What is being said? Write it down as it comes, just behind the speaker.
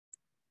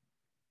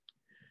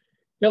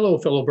Hello,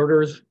 fellow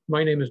birders.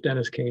 My name is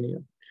Denis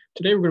Kania.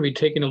 Today we're going to be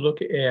taking a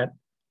look at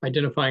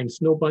identifying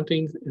snow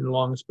buntings and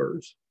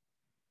longspurs.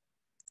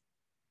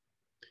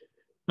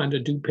 On the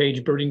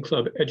DuPage Birding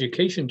Club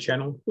Education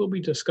channel, we'll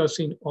be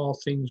discussing all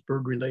things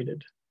bird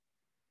related.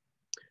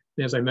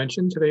 And as I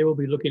mentioned, today we'll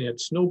be looking at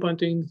snow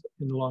buntings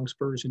and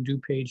longspurs in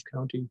DuPage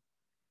County.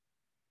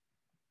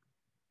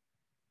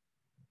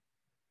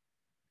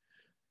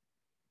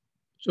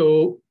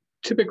 So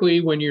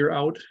typically when you're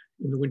out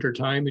in the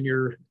wintertime and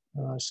you're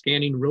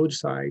scanning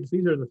roadsides,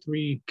 these are the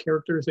three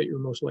characters that you're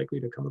most likely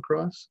to come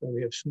across. So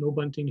we have snow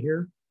bunting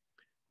here,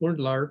 horned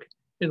lark,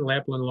 and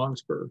Lapland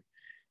Longspur.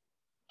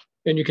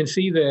 And you can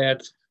see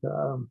that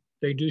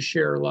they do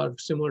share a lot of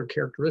similar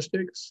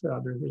characteristics.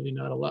 There's really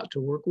not a lot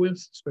to work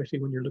with, especially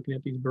when you're looking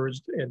at these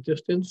birds at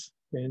distance.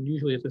 And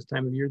usually at this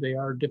time of year, they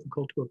are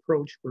difficult to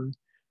approach.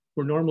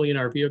 We're normally in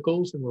our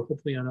vehicles and we're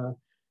hopefully on a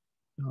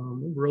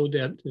road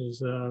that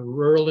is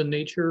rural in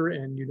nature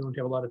and you don't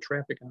have a lot of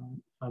traffic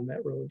on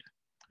that road.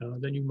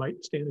 Then you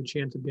might stand a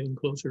chance of getting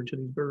closer to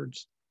these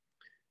birds.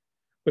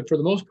 But for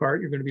the most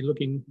part, you're going to be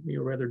looking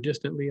rather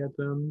distantly at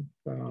them.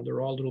 They're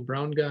all little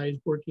brown guys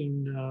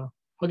working,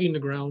 hugging the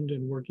ground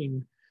and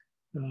working,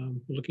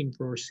 looking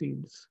for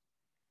seeds.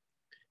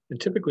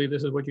 And typically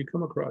this is what you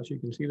come across. You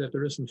can see that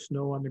there is some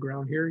snow on the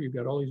ground here. You've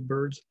got all these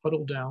birds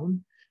huddled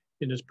down.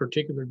 In this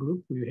particular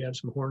group, we have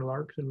some horned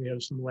larks and we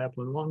have some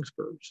Lapland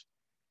Longspurs.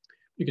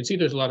 You can see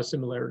there's a lot of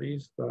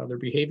similarities. Their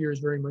behavior is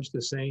very much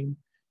the same.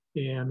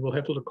 And we'll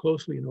have to look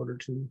closely in order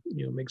to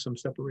make some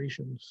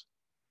separations.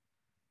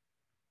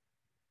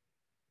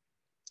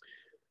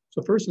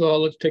 So first of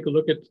all, let's take a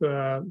look at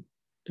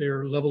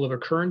their level of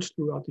occurrence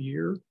throughout the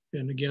year.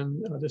 And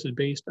again, this is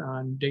based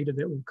on data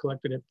that we've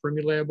collected at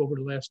Fermilab over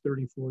the last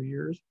 34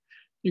 years.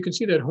 You can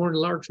see that horned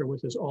larks are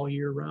with us all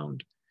year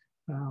round.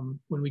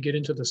 When we get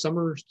into the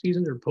summer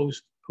season or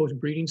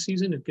post-breeding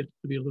season, it gets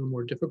to be a little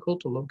more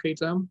difficult to locate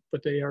them,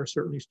 but they are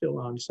certainly still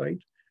on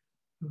site.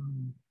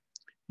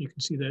 You can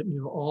see that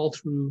all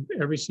through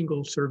every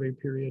single survey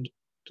period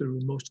through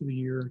most of the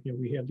year,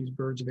 we have these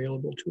birds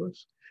available to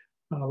us.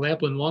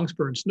 Lapland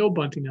Longspur and snow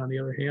bunting, on the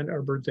other hand,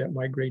 are birds that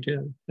migrate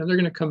in. And they're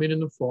going to come in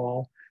the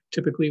fall.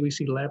 Typically, we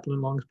see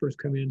Lapland Longspurs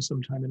come in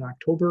sometime in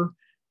October,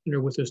 and they're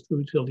with us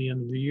through till the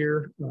end of the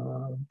year.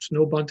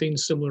 Snow bunting,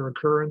 similar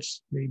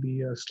occurrence,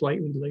 maybe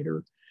slightly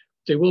later.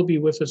 They will be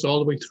with us all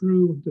the way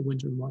through the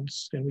winter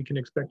months, and we can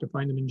expect to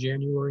find them in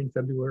January and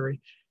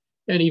February,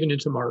 and even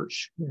into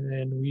March.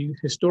 And we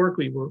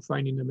historically were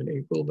finding them in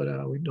April,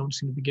 but we don't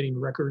seem to be getting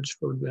records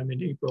for them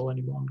in April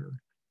any longer.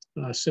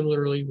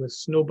 Similarly with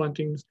snow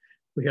buntings,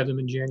 we have them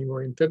in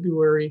January and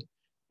February,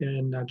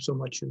 and not so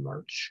much in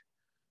March.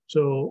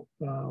 So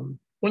one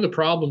of the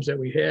problems that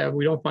we have,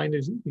 we don't find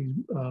these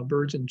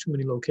birds in too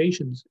many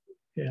locations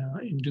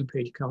in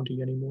DuPage County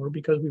anymore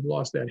because we've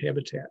lost that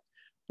habitat.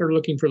 They're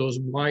looking for those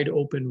wide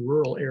open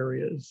rural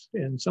areas,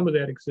 and some of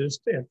that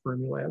exists at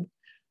Fermilab.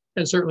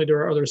 And certainly there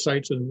are other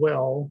sites as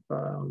well,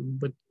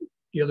 but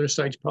the other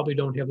sites probably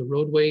don't have the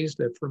roadways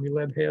that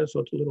Fermilab has, so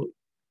it's a little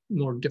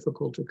more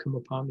difficult to come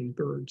upon these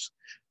birds.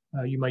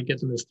 You might get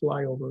them as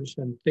flyovers,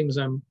 and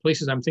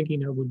places I'm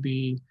thinking of would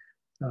be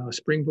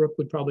Springbrook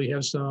would probably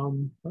have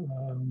some,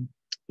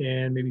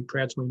 and maybe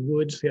Prattswing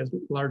Woods has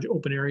large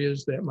open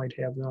areas that might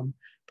have them.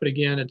 But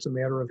again, it's a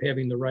matter of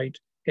having the right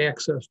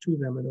access to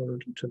them in order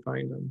to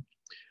find them.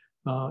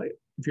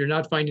 If you're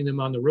not finding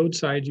them on the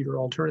roadsides, your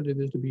alternative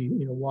is to be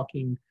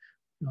walking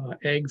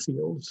ag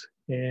fields,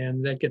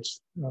 and that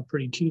gets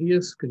pretty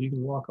tedious because you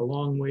can walk a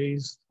long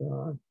ways.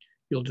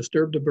 You'll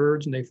disturb the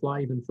birds and they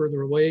fly even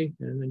further away,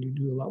 and then you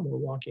do a lot more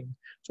walking.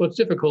 So it's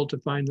difficult to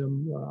find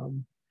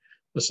them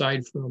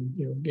aside from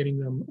getting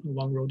them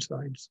along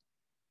roadsides.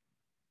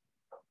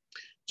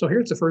 So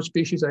here's the first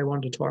species I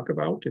wanted to talk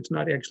about. It's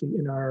not actually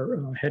in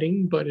our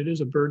heading, but it is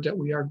a bird that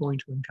we are going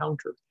to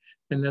encounter,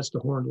 and that's the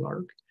horned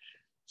lark.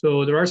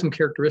 So there are some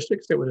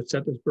characteristics that would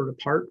set this bird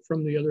apart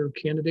from the other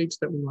candidates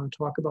that we want to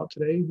talk about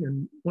today.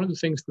 And one of the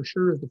things for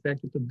sure is the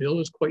fact that the bill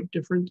is quite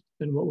different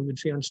than what we would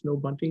see on snow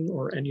bunting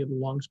or any of the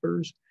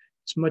longspurs.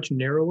 It's much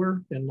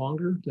narrower and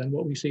longer than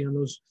what we see on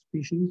those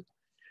species.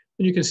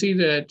 And you can see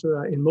that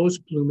in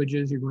most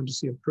plumages, you're going to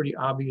see a pretty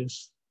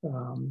obvious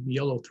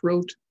yellow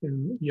throat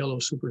and yellow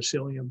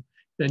supercilium.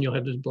 Then you'll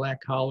have this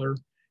black collar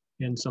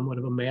and somewhat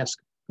of a mask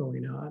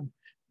going on.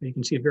 You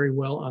can see it very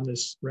well on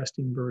this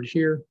resting bird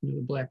here.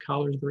 The black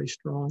collar is very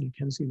strong. You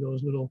can see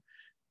those little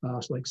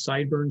like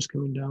sideburns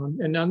coming down.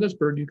 And on this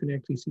bird, you can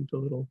actually see the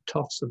little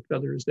tufts of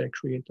feathers that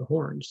create the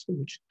horns,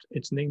 which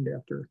it's named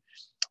after.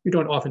 You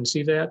don't often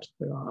see that,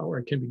 or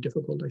it can be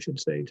difficult, I should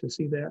say, to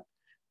see that.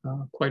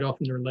 Quite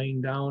often they're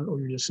laying down,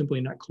 or you're just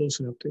simply not close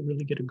enough to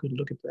really get a good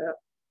look at that.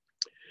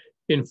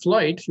 In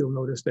flight, you'll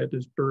notice that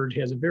this bird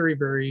has a very,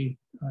 very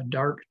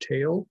dark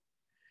tail,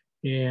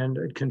 and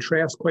it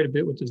contrasts quite a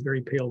bit with this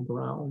very pale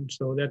brown.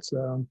 So that's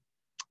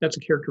a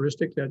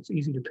characteristic that's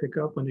easy to pick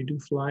up. When they do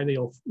fly,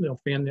 they'll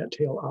fan that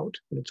tail out,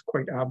 and it's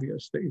quite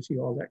obvious that you see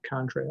all that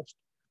contrast.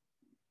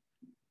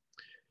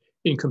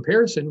 In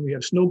comparison, we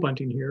have snow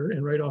bunting here,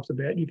 and right off the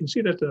bat, you can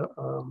see that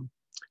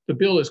The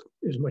bill is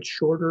much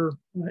shorter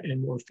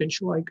and more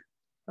finch-like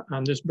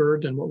on this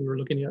bird than what we were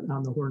looking at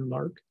on the horned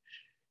lark.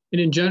 And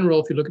in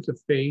general, if you look at the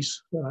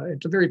face,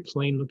 it's a very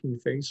plain looking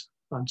face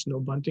on snow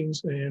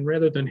buntings. And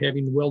rather than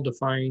having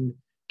well-defined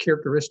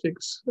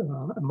characteristics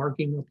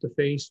marking up the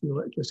face,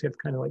 you'll just have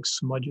kind of like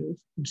smudges.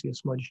 You see a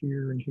smudge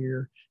here and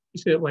here.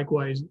 You see it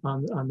likewise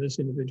on this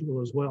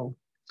individual as well.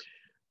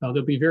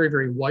 They'll be very,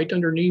 very white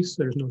underneath.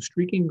 There's no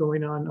streaking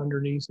going on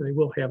underneath. They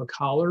will have a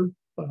collar,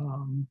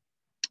 and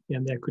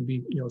that could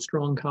be, a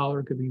strong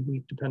collar, could be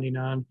weak depending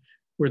on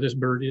where this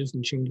bird is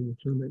and changing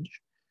plumage.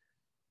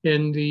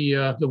 And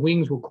the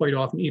wings will quite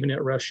often, even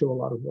at rest, show a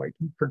lot of white.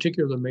 In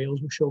particular, the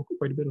males will show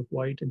quite a bit of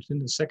white. And it's in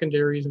the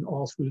secondaries and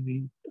all through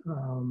the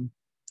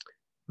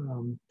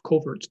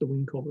coverts, the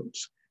wing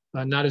coverts.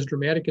 Not as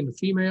dramatic in the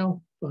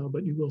female,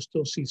 but you will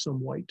still see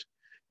some white.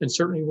 And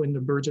certainly when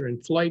the birds are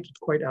in flight, it's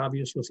quite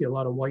obvious. You'll see a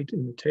lot of white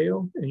in the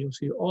tail, and you'll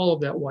see all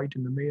of that white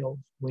in the male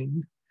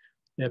wing.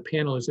 That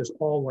panel is just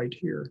all white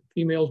here.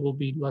 Females will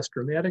be less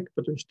dramatic,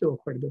 but there's still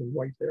quite a bit of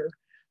white there.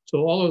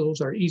 So all of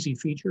those are easy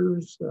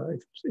features.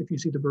 If you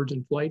see the birds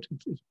in flight,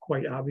 it's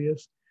quite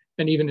obvious.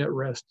 And even at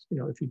rest,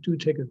 if you do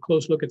take a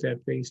close look at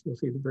that face, you'll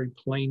see it's very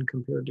plain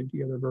compared to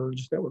the other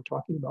birds that we're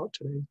talking about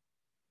today.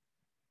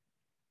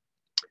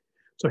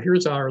 So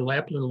here's our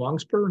Lapland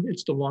Longspur.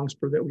 It's the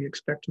longspur that we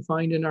expect to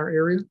find in our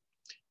area.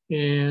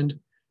 And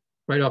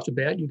right off the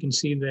bat, you can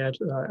see that,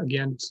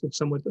 again, it's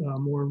somewhat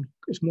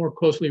more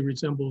closely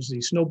resembles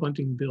the snow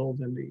bunting bill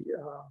than the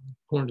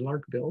horned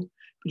lark bill.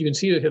 But you can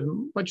see they have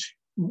much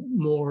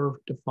more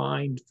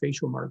defined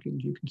facial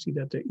markings. You can see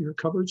that the ear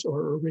coverts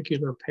or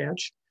auricular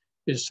patch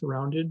is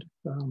surrounded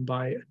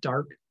by a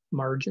dark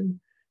margin.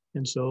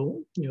 And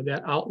so,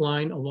 that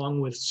outline along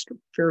with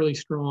fairly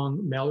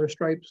strong malar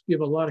stripes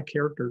give a lot of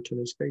character to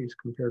this face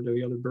compared to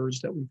the other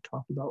birds that we've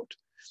talked about.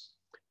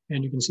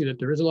 And you can see that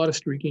there is a lot of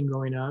streaking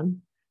going on.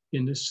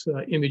 In this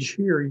image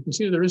here, you can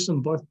see that there is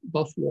some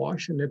buff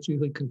wash, and that's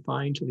usually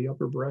confined to the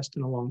upper breast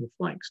and along the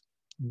flanks.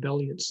 The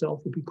belly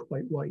itself will be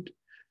quite white.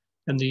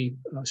 And the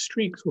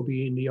streaks will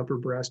be in the upper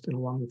breast and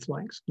along the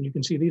flanks. And you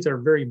can see these are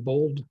very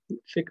bold,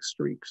 thick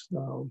streaks,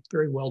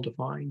 very well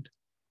defined.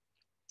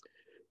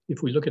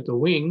 If we look at the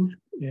wing,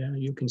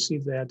 you can see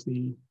that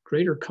the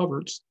greater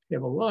coverts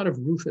have a lot of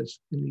rufous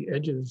in the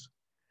edges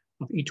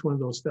of each one of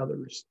those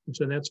feathers. And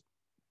so that's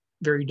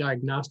very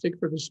diagnostic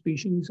for the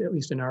species, at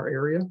least in our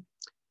area.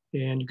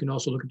 And you can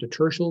also look at the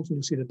tertials, and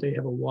you'll see that they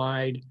have a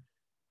wide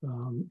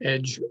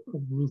edge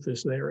of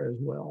rufous there as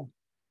well.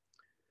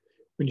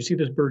 When you see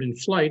this bird in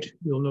flight,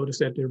 you'll notice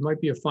that there might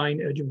be a fine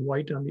edge of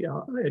white on the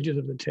edges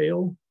of the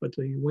tail, but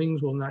the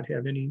wings will not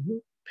have any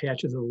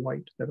patches of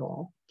white at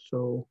all.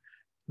 So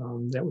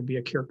that would be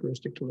a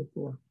characteristic to look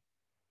for.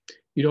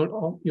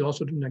 You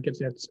also do not get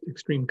that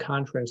extreme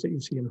contrast that you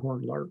see in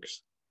horned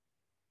larks.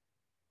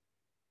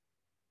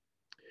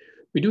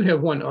 We do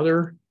have one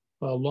other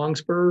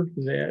longspur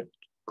that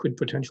could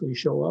potentially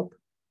show up.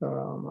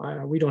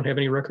 We don't have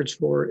any records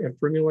for it at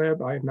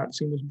Fermilab. I have not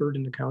seen this bird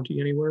in the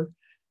county anywhere.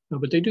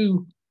 But they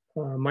do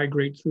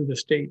migrate through the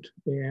state.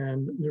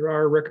 And there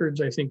are records,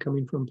 I think,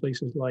 coming from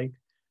places like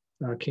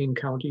Kane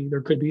County.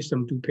 There could be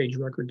some DuPage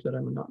records that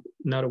I'm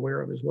not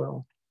aware of as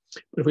well.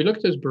 But if we look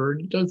at this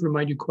bird, it does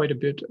remind you quite a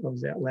bit of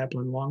that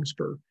Lapland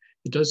Longspur.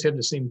 It does have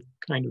the same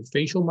kind of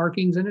facial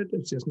markings in it.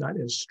 It's just not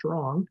as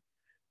strong.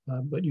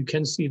 But you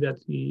can see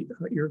that the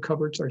ear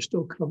coverts are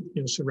still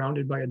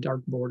surrounded by a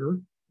dark border.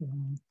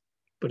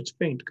 But it's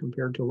faint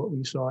compared to what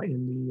we saw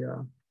in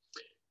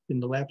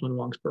the Lapland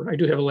Longspur. I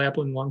do have a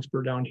Lapland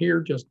Longspur down here,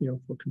 just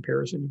for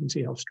comparison. You can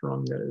see how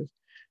strong that is.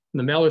 And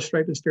the malar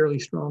stripe is fairly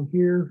strong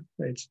here.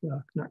 It's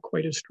not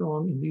quite as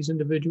strong in these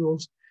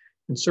individuals.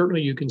 And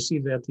certainly you can see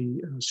that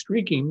the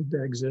streaking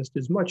that exists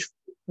is much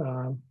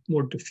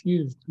more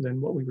diffused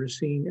than what we were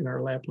seeing in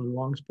our Lapland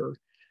Longspur.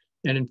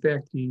 And in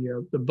fact,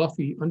 the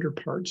buffy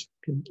underparts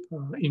can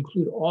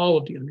include all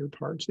of the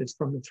underparts. It's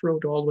from the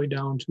throat all the way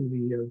down to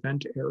the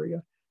vent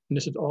area. And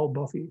this is all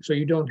buffy. So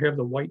you don't have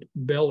the white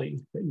belly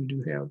that you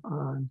do have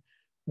on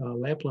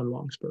Lapland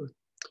Longspur.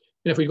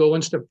 And if we go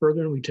one step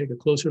further and we take a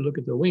closer look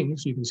at the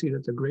wings, you can see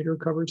that the greater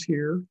coverts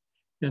here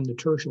and the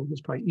tertial,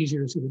 it's probably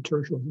easier to see the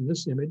tertials in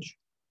this image,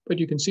 but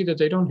you can see that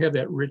they don't have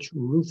that rich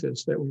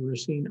rufous that we were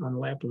seeing on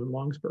Lapland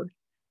Longspur.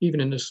 Even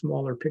in this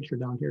smaller picture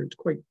down here, it's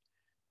quite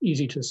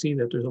easy to see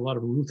that there's a lot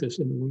of rufous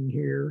in the wing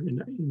here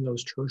and in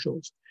those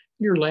tertials.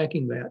 You're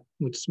lacking that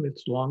with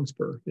Smith's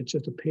Longspur. It's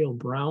just a pale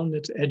brown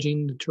that's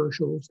edging the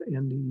tertials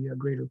and the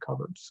greater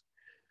coverts.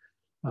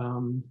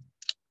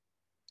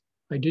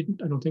 I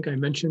don't think I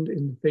mentioned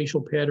in the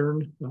facial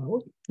pattern,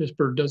 this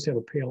bird does have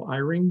a pale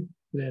eye-ring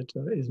that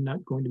is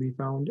not going to be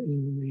found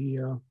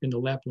in the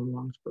Lapland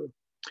Longspur.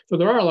 So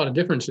there are a lot of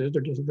differences.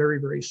 They're just very,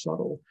 very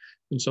subtle.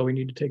 And so we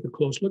need to take a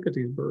close look at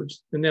these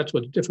birds. And that's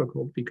what's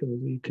difficult because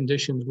of the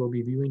conditions we'll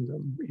be viewing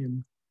them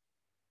in.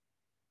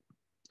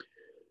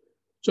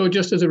 So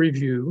just as a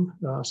review,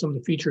 some of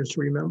the features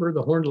to remember,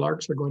 the horned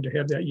larks are going to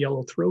have that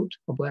yellow throat,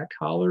 a black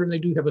collar, and they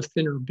do have a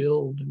thinner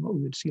build than what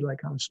we would see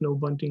like on a snow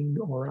bunting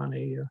or on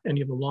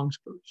any of the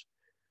longspurs.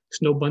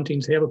 Snow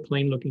buntings have a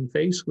plain looking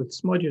face with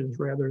smudges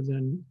rather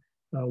than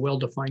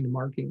well-defined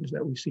markings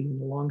that we see in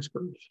the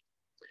longspurs.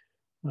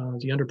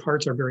 The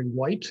underparts are very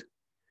white.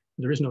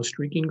 There is no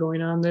streaking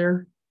going on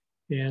there.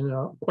 And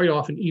quite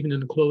often, even in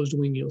the closed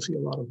wing, you'll see a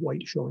lot of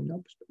white showing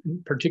up.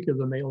 In particular,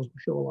 the males will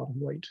show a lot of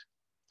white.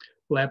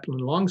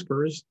 Lapland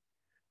Longspurs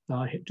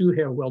do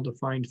have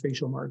well-defined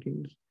facial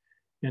markings,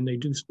 and they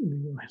do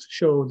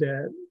show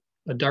that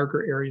a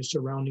darker area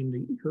surrounding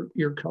the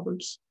ear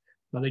coverts.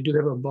 They do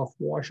have a buff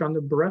wash on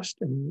the breast,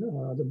 and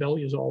the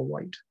belly is all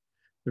white.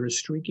 There is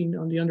streaking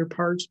on the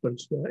underparts, but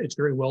it's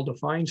very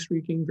well-defined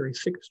streaking, very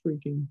thick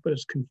streaking, but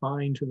it's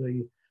confined to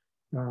the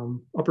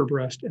upper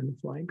breast and the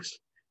flanks.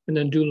 And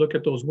then do look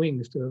at those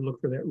wings to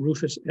look for that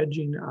rufous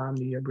edging on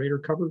the greater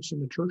coverts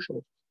and the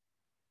tertials.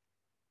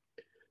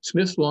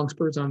 Smith's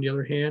longspurs, on the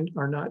other hand,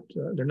 are not,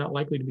 they're not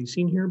likely to be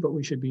seen here, but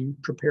we should be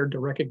prepared to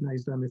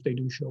recognize them if they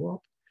do show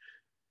up.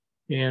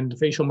 And the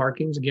facial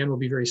markings, again, will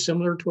be very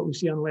similar to what we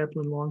see on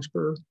Lapland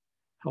Longspur.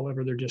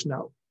 However, they're just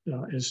not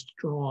as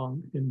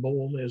strong and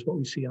bold as what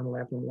we see on the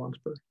Lapland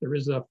Longspur. There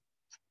is a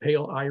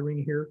pale eye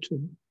ring here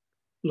to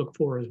look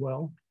for as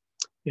well.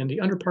 And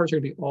the underparts are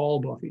going to be all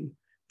buffy.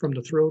 From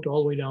the throat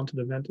all the way down to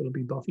the vent, it'll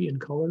be buffy in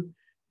color.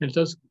 And it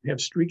does have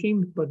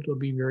streaking, but it'll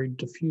be very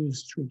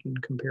diffused streaking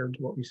compared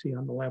to what we see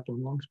on the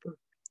Lapland Longspur.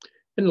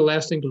 And the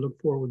last thing to look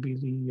for would be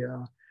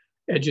the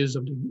edges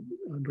of the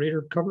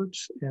greater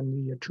coverts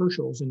and the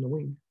tertials in the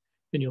wing.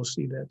 And you'll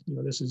see that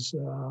this is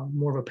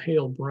more of a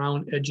pale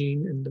brown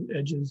edging, and the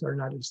edges are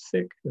not as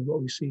thick as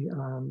what we see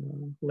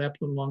on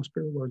Lapland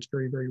Longspur, where it's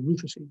very, very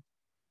rufusy.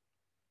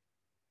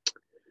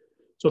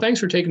 So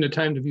thanks for taking the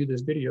time to view this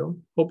video.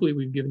 Hopefully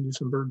we've given you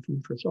some bird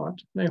food for thought.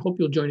 And I hope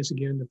you'll join us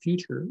again in the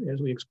future as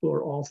we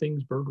explore all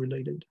things bird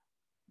related.